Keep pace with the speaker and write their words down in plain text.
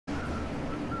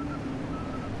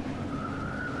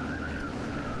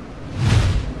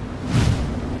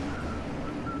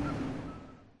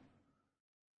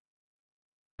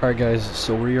Alright guys,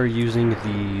 so we are using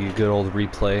the good old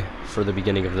replay for the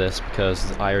beginning of this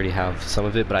because I already have some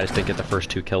of it, but I just didn't get the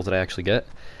first 2 kills that I actually get.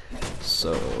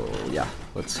 So yeah,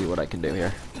 let's see what I can do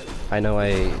here. I know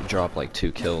I dropped like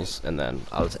 2 kills and then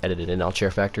I was edited in on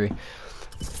SHAREfactory,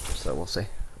 so we'll see.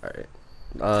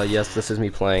 Alright. Yes, this is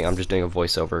me playing. I'm just doing a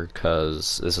voiceover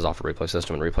because this is off a replay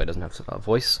system and replay doesn't have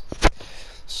voice.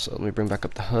 So let me bring back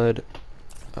up the HUD.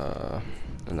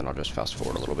 And then I'll just fast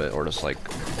forward a little bit, or just like,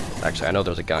 actually I know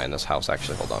there's a guy in this house,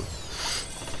 actually, hold on.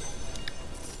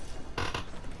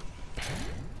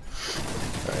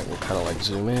 Alright, we'll kind of like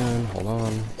zoom in, hold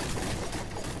on.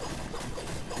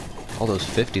 All those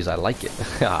 50s, I like it.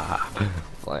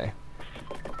 Play.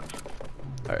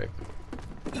 Alright.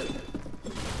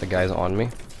 The guy's on me.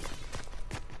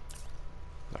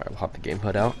 Alright, we'll hop the game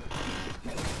HUD out.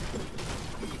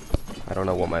 I don't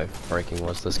know what my ranking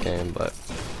was this game, but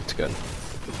it's good.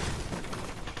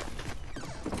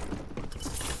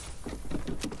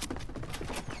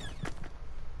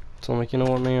 So I'm like, you know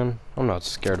what, man? I'm not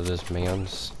scared of this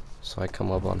man's. So I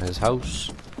come up on his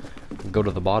house, go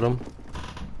to the bottom.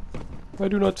 I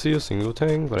do not see a single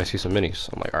thing, but I see some minis.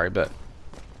 I'm like, alright, bet.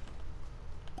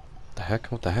 The heck?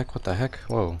 What the heck? What the heck?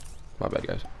 Whoa. My bad,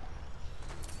 guys.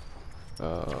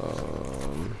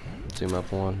 Zoom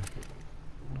up one.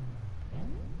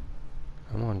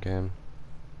 Come on, game.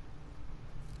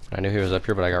 I knew he was up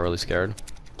here, but I got really scared.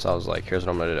 So I was like, here's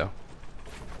what I'm gonna do. I'm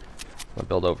gonna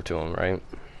build over to him, right?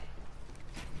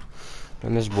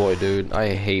 And this boy, dude,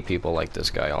 I hate people like this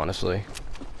guy, honestly.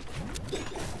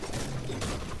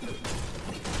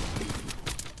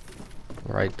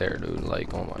 Right there, dude.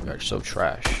 Like, oh my gosh, so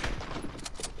trash.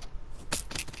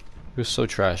 He was so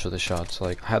trash with the shots.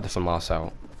 Like, I had the FAMAS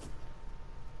out.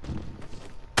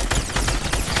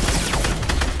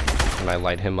 And I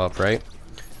light him up, right?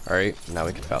 Alright, now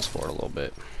we can fast forward a little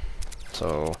bit.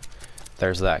 So,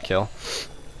 there's that kill.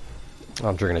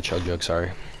 I'm drinking a chug jug,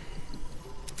 sorry.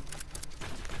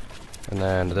 And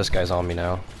then this guy's on me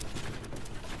now.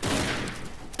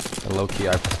 And low-key,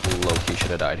 I low-key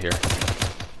should have died here.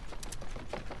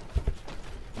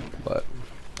 But,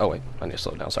 oh wait, I need to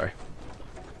slow down, sorry.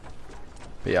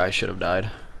 But yeah, I should have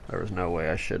died. There was no way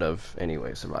I should have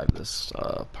anyway survived this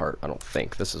part. I don't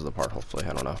think. This is the part, hopefully,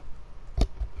 I don't know.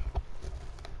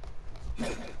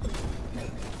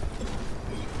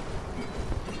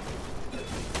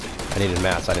 I needed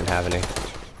mats, I didn't have any.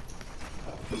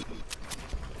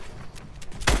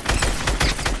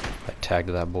 I tagged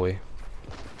that boy.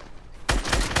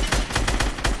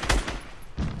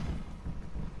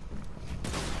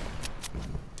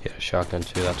 Yeah, shotgun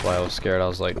too, that's why I was scared. I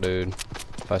was like, dude,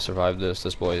 if I survive this,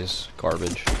 this boy is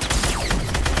garbage.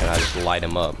 And I just light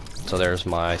him up. So there's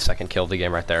my second kill of the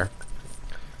game right there.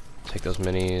 Take those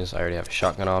minis, I already have a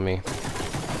shotgun on me.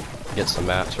 Get some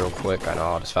mats real quick. I know,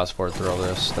 I'll just fast forward through all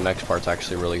this. The next part's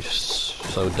actually really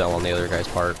so dull on the other guy's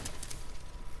part.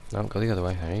 No, go the other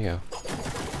way. There you go.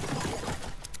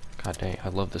 God dang, I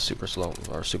love this super slow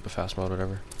or super fast mode,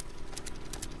 whatever.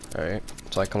 Alright,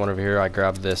 so I come on over here, I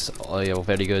grab this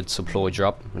very good supply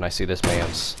drop, and I see this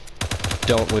man's.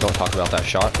 We don't talk about that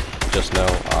shot. Just know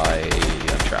I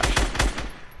am trash.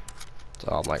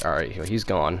 So I'm like, alright, he's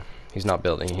gone. He's not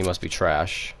building, he must be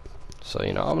trash. So,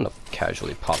 you know, I'm gonna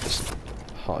casually pop this.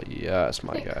 Oh, yes,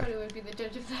 my guy. Cody would be the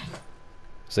judge of that.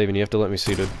 Saban, you have to let me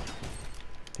see, dude.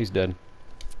 He's dead.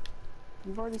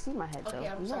 You've already seen my head, though. Okay,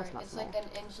 I'm sorry. It's like an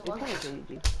inch long.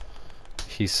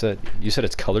 He said, you said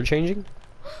it's color changing?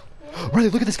 Riley,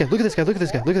 look at this guy, look at this guy, look at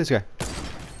this guy, look at this guy.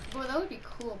 Bro, that would be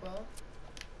cool, bro.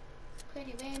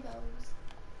 Pretty rainbows.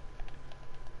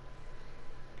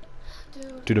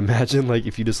 Dude, imagine like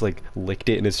if you just like licked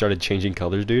it and it started changing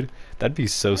colors, dude. That'd be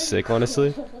so sick, cool.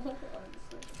 Honestly.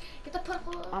 Get the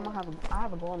purple. I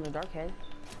have a glow in the dark head.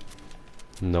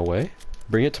 No way.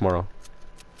 Bring it tomorrow.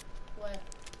 What?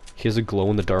 He has a glow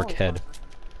in the dark head.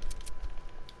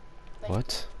 Like,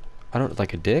 what? I don't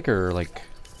like a dick or like.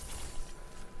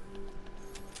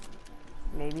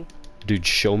 Maybe. Dude,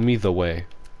 show me the way.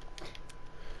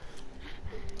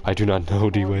 I do not know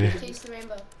the way. Taste the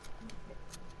rainbow.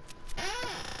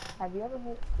 Have you ever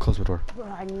heard? Close the door. Bro,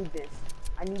 I need this.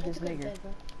 I need this nigger.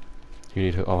 You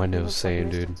need to. Oh, I know. Same,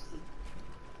 like dude.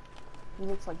 He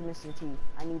looks like Mr. T.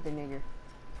 I need the nigger.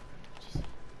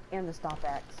 And the stop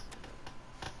axe.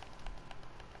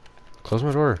 Close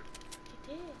my door.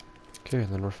 You did.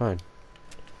 Okay, then we're fine.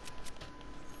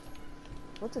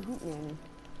 What's a hoot nanny?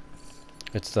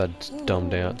 It's that dumb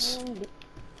dance.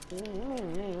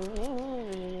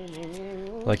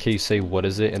 Like how you say, what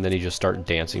is it, and then you just start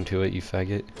dancing to it, you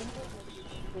faggot.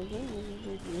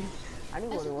 I knew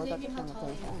what it was. I just want to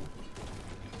play.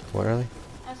 What, really?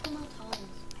 Ask him how tall he is.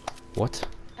 What?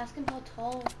 Ask him how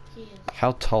tall he is.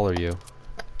 How tall are you?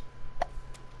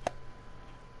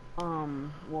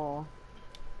 Well,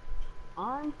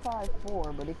 I'm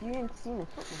 5'4", but if you ain't seen a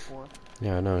foot before,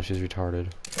 Yeah, I know, she's retarded.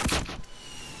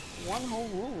 one whole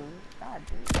ruler. God,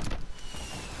 dude.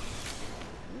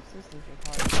 Your sister's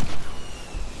retarded.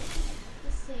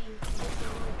 Let's see.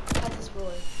 Has this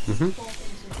ruler.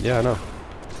 Mm-hmm. Yeah, I know.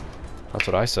 That's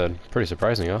what I said. Pretty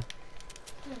surprising, huh?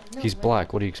 No He's way.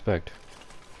 black. What do you expect?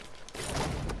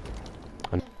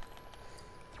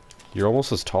 You're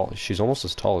almost as tall. She's almost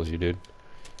as tall as you, dude.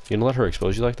 You gonna let her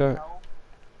expose you like that? No,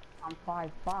 I'm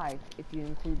 5'5" if you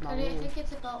include my I ruler. think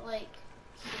it's about like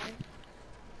here.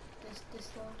 This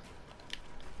long.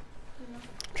 You know?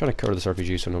 I'm trying to cover this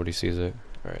RPG so nobody sees it.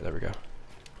 Alright, there we go.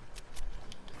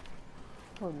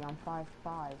 Told you I'm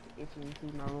 5'5" if you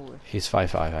include my ruler. He's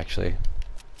 5'5", actually.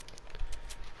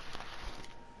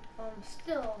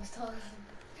 Still almost taller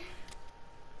than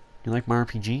You like my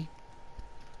RPG?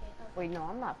 Wait, no,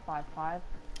 I'm not 5'5".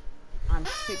 I'm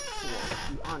 6'4",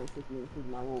 to be honest, if you include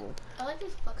my ruler. I like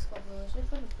these flex squad rulers. They're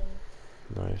fun to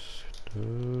play. Nice,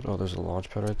 dude. Oh, there's a launch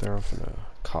pad right there. I'm gonna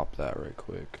cop that right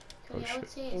quick. So Oh yeah, I would shit.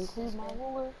 say it's Include this my big.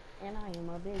 ruler, and I am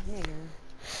a big nigga.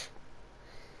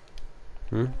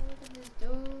 Hmm? Oh, look at this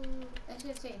dude. I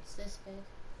should say it's this big.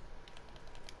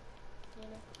 You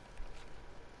know?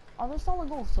 Are they solid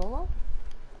gold solo?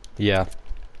 Yeah.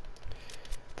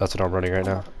 That's what I'm running right I'm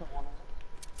now. about to put one on.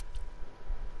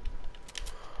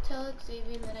 Tell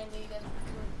Xavier that I knew you guys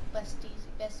were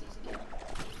besties again.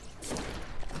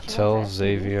 She Tell wants to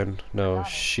SUV. Xavier. No,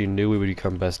 she knew we would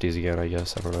become besties again, I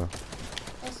guess. I don't know.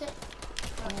 That's it.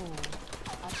 Oh,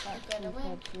 I thought she Better win.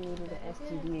 said she needed an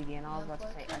STD again. I was about to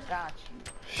say, I got you.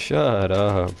 Shut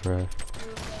up, bruh.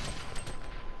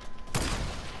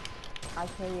 I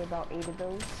carry about 8 of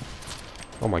those.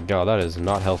 Oh my god, that is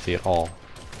not healthy at all.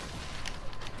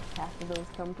 Half of those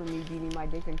come from me beating my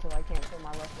dick until I can't feel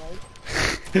my left leg.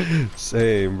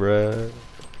 Same, bruh.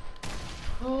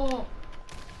 Oh.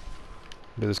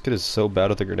 Dude, this kid is so bad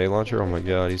with the grenade launcher. Oh my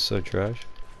god, he's so trash.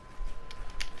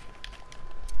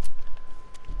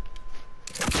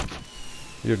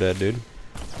 You're dead, dude.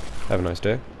 Have a nice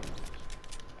day.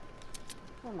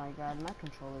 Oh my god, my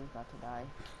controller's about to die.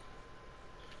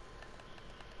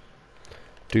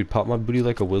 Dude, pop my booty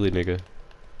like a willy, nigga.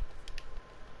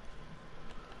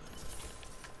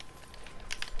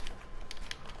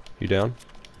 You down?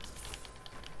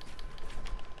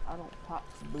 I don't pop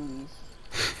booties.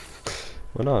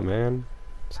 Why not, man?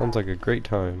 Sounds like a great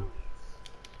time.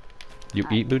 You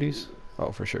I eat booties?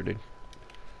 Oh, for sure, dude.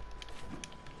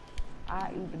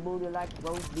 I eat the booty like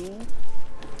roast beef.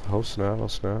 Oh snap, oh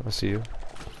snap, I see you.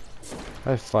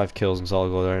 I have 5 kills in solid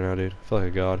gold right now, dude. I feel like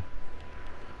a god.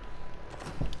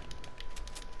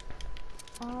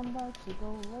 I'm about to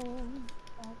go in.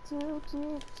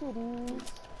 Titties.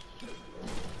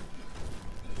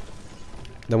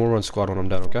 Then we'll run squad when I'm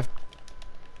done, okay?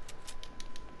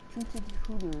 Two titty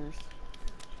hooters.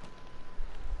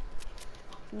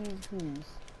 Who's?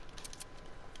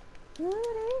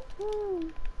 Hootie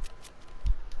hoo.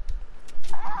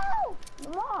 Ow!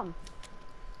 Mom!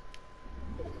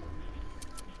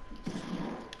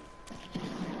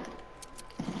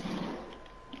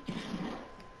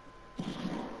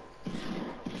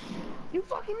 You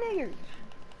fucking niggers!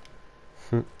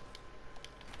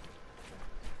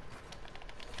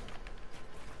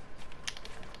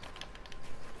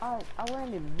 I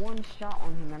landed one shot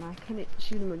on him and I couldn't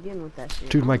shoot him again with that shit.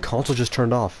 Dude, my console just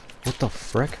turned off. What the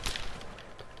frick?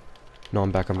 No,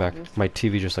 I'm back, I'm back. My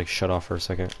TV just like shut off for a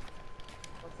second.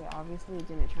 Okay, obviously it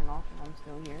didn't turn off and I'm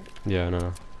still here. Yeah,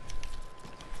 no.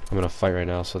 I'm in a fight right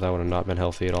now, so that would have not been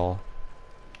healthy at all.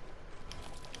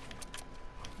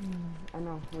 I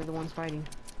know, we're the ones fighting.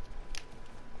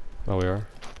 Oh, we are?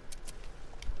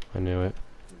 I knew it.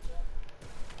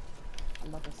 I'm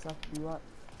about to suck you up.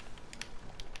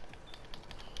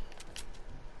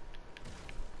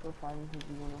 We're fighting because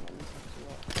you wanna let me suck you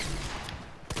up.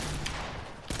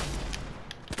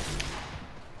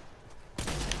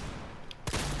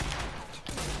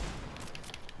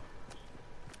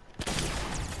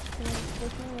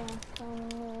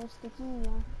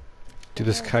 Dude,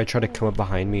 this guy tried to come up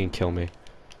behind me and kill me.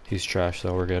 He's trash,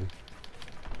 though. We're good.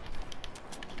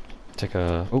 Take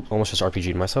a... Oh, almost just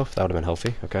RPG'd myself. That would have been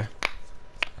healthy. Okay.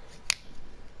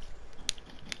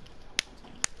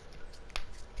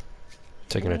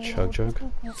 Taking a chug jug.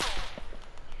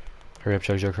 Hurry up,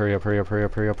 chug jug. Hurry up, hurry up, hurry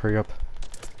up, hurry up, hurry up.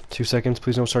 2 seconds.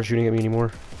 Please don't start shooting at me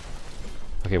anymore.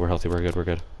 Okay, we're healthy. We're good. We're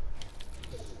good.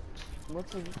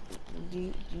 What's a, do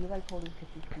you like holding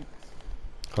 50 coops?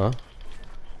 Huh?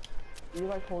 Do you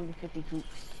like holding 50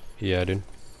 coops? Yeah, dude.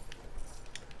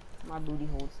 My booty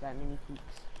holds that many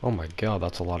kooks. Oh my god,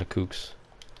 that's a lot of kooks.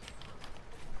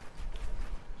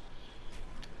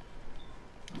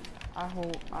 I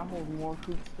hold more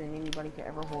kooks than anybody could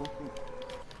ever hold a kook.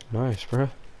 Nice, bruh.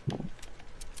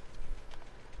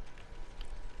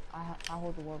 I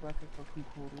hold the world record for kook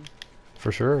holding.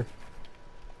 For sure.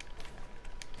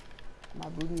 My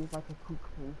booty is like a kook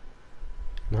thing.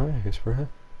 Nice, bruh.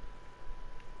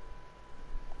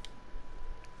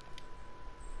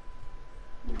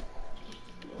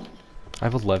 I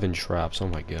have 11 traps, oh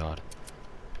my god.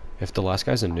 If the last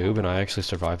guy's a noob and I actually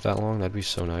survived that long, that'd be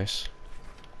so nice.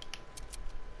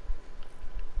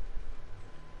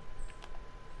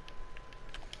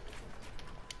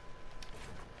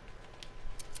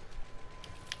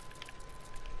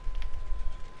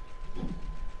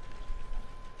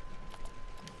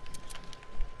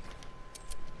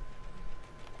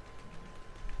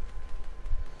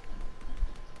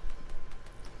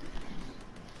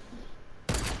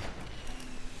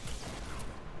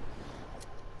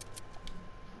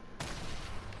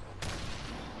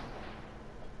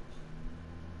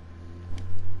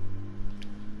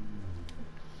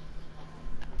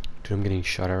 Dude, I'm getting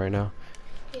shot at right now.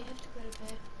 Yeah, you have to go to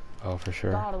bed. Oh, for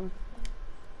sure. Got him.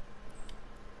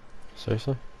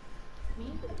 Seriously? Me?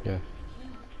 Yeah. Yeah.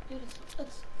 Dude, it's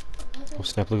 11. Oh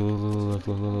snap, look.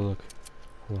 Hold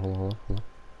on. Hold on.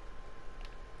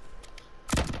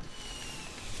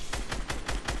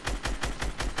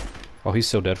 Oh, he's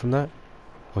still dead from that?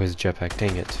 Oh, he's a jetpack,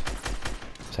 dang it.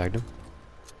 Tagged him.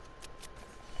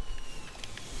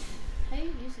 How do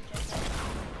you use a jetpack?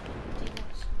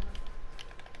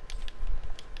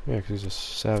 Yeah, because he's a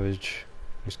savage.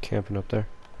 He's camping up there.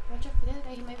 Watch out for that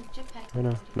guy, he might be jetpack. I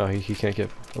know. No, he can't get...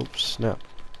 Oh, snap.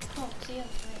 Oh, see ya.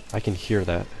 Right. I can hear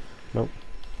that. Nope.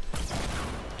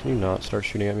 Can you not start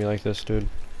shooting at me like this, dude?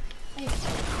 Hey,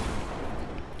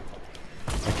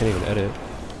 I can't even edit.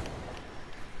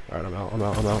 Alright, I'm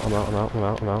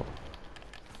out.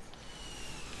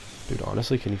 Dude,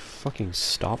 honestly, can you fucking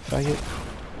stop, faggot?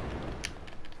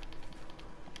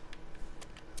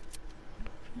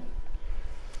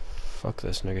 Fuck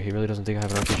this nigga, he really doesn't think I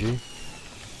have an RPG?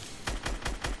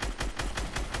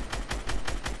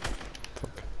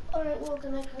 Fuck. alright, well,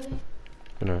 good night, Cody.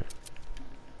 Good night.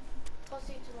 I'll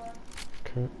see you tomorrow.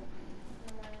 Okay. In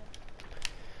the morning.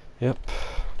 Yep.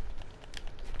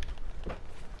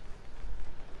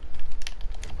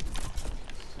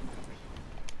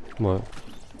 What?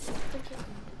 Freaking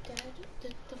dad, the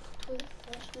toilet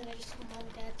flushed and I just saw mom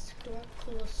and dad's door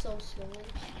close so slowly.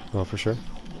 Oh, for sure.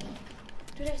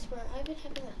 Dude, I swear, I've been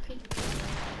having that creepy feeling.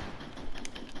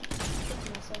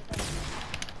 Kicking myself out.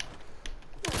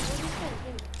 No, what is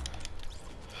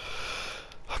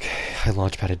that? Okay, I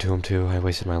launch padded to him too. I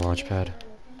wasted my launch pad.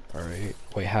 Alright.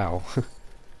 Wait, how? Why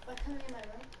come in my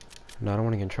room? No, I don't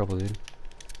want to get in trouble, dude.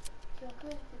 Yo,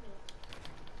 come here.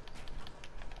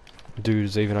 Dude,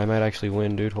 Zaven, I might actually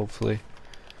win, dude, hopefully.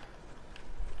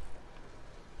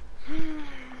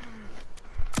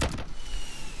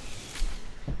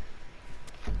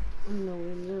 No,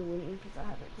 we're winning because I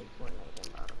haven't played Fortnite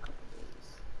in about a couple days.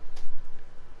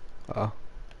 Uh-oh.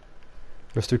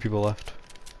 There's 3 people left.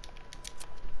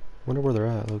 Wonder where they're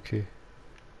at, low-key.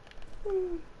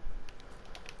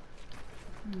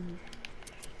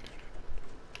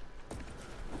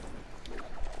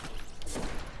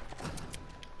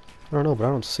 I don't know, but I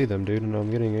don't see them, dude, and I'm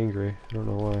getting angry. I don't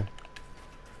know why.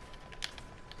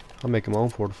 I'll make him own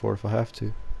 4-4 if I have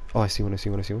to. Oh, I see one.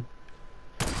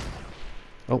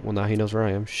 Oh, well now he knows where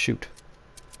I am. Shoot.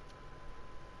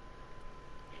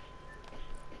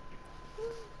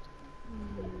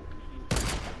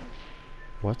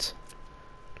 What?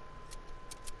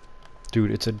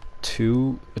 Dude, it's a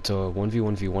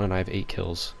 1v1v1 and I have 8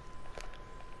 kills.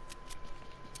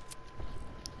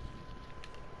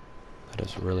 That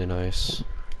is really nice.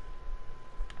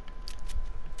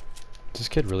 Is this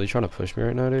kid really trying to push me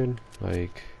right now, dude?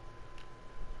 Like,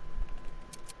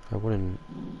 I wouldn't,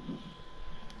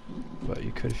 but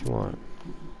you could if you want.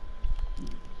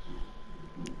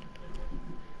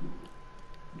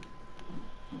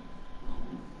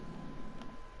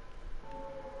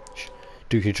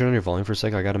 Dude, can you turn on your volume for a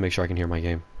sec? I gotta make sure I can hear my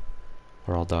game,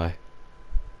 or I'll die.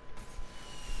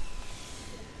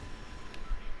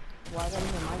 Well, I gotta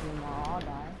hear my game or I'll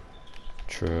die.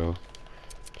 True.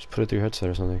 Just put it through your headset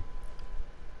or something.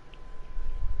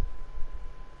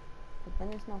 But then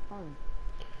it's no fun.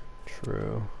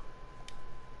 True.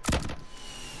 Is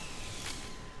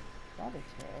that a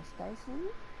chest Dyson?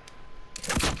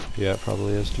 Yeah, it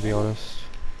probably is, to be honest.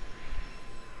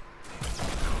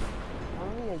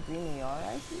 Only a green AR,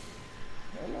 I see.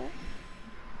 Hello?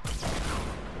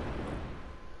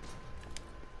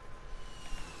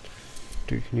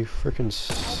 Dude, can you frickin'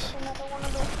 Another one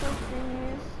of those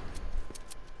thingies.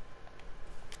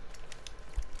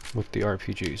 with the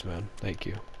RPGs, man? Thank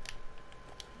you.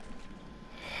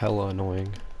 Hella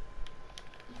annoying.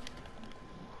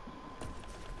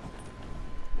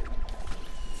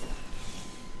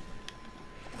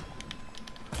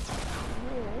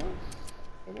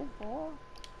 It is ball.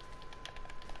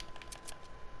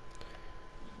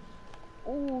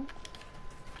 Ooh.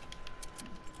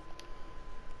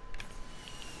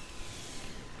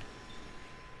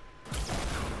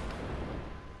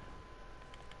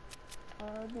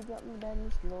 They got me down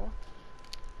this low.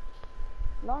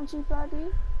 Launchy party?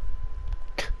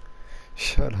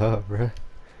 Shut up, bruh.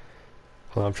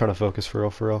 Hold on, I'm trying to focus for real,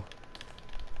 for real.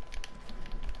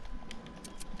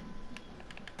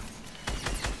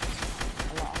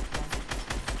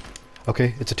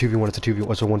 Okay, it's a 2v1, it's a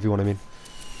 2v1, it's a 1v1, I mean.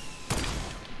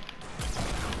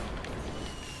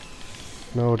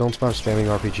 No, don't stop spamming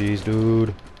RPGs,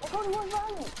 dude.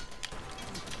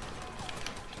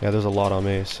 Yeah, there's a lot on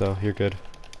me, so you're good.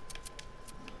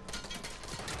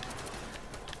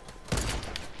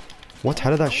 What?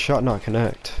 How did that shot not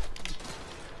connect?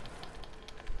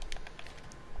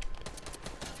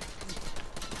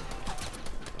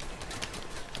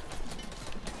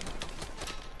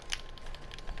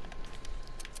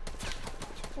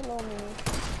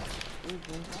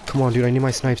 Come on, dude, I need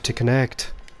my snipes to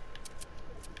connect.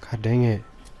 God dang it.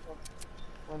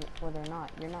 Well, they're not.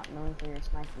 You're not known for your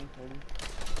sniping, Cody.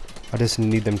 I just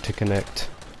need them to connect.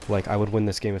 Like, I would win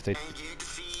this game if they do.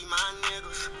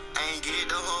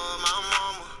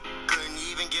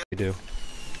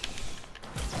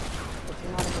 But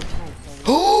you're not a good sniper, Cody.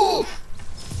 Oh!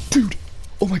 Dude!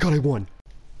 Oh my god, I won!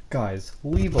 Guys,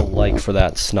 leave a like for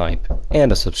that snipe,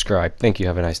 and a subscribe. Thank you,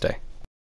 have a nice day.